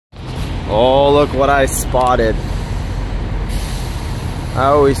Oh, look what I spotted. I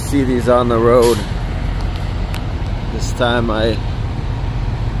always see these on the road. This time I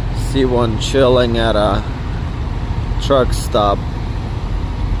see one chilling at a truck stop.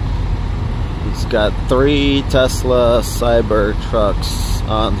 He's got 3 Tesla Cybertrucks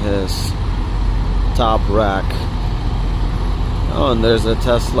on his top rack. Oh, and there's a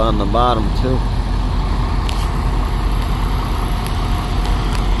Tesla on the bottom too.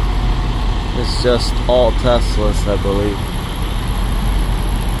 It's just all Teslas, I believe.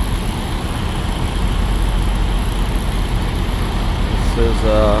 This is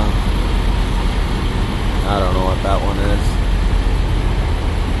I don't know what that one is.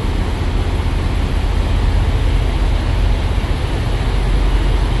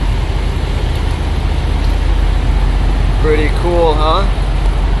 Pretty cool, huh?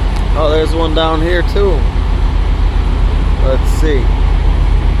 Oh, there's one down here too. Let's see.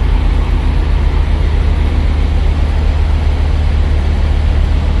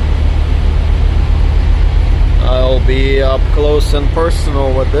 I'll be up close and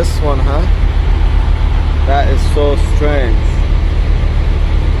personal with this one, huh? That is so strange.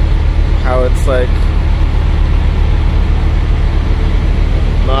 How it's like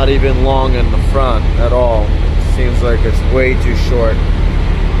not even long in the front at all. It seems like it's way too short.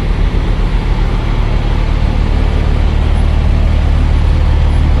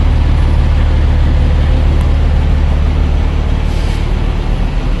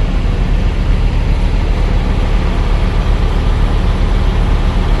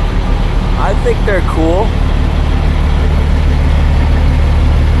 I think they're cool.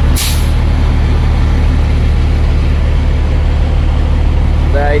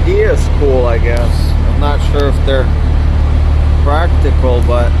 The idea is cool, I guess. I'm not sure if they're practical,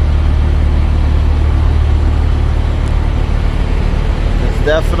 but it's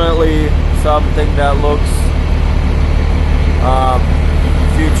definitely something that looks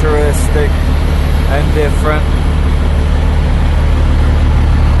futuristic and different.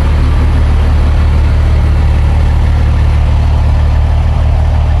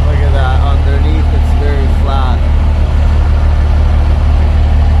 Underneath it's very flat.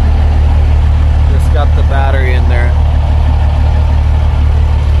 Just got the battery in there.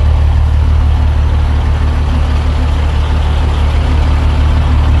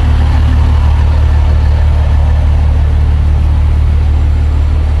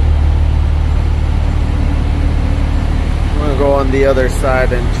 I'm gonna go on the other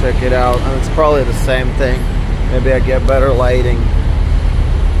side and check it out. And it's probably the same thing. Maybe I get better lighting.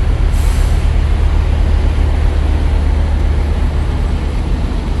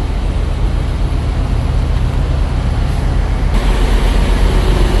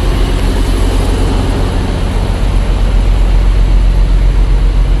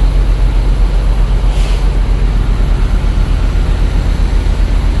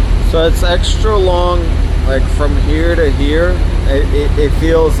 So it's extra long, like from here to here. It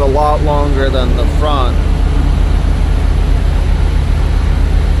feels a lot longer than the front.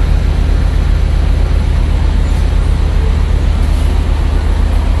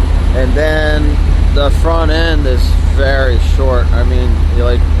 And then the front end is very short. I mean, you're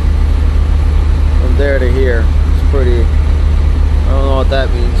like from there to here. It's pretty, I don't know what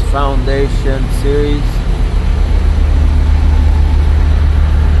that means. Foundation series.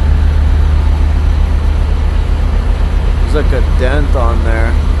 There's like a dent on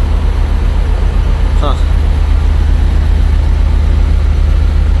there. Huh.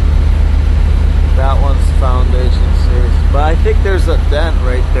 That one's foundation series. But I think there's a dent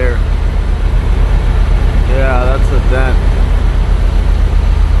right there. Yeah, that's a dent.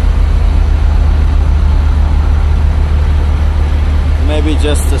 Maybe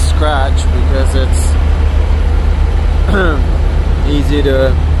just a scratch because it's easy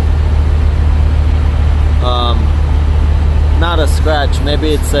to not a scratch, maybe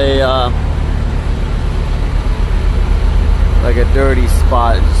it's a like a dirty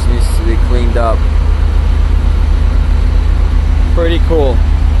spot. It just needs to be cleaned up. Pretty cool.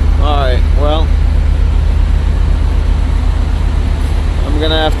 Alright, well, I'm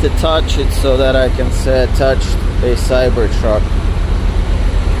gonna have to touch it so that I can say I touched a Cybertruck.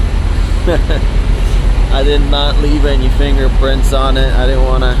 I did not leave any fingerprints on it. I didn't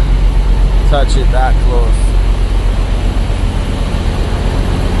want to touch it that close.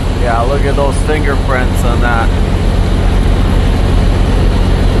 Yeah, look at those fingerprints on that.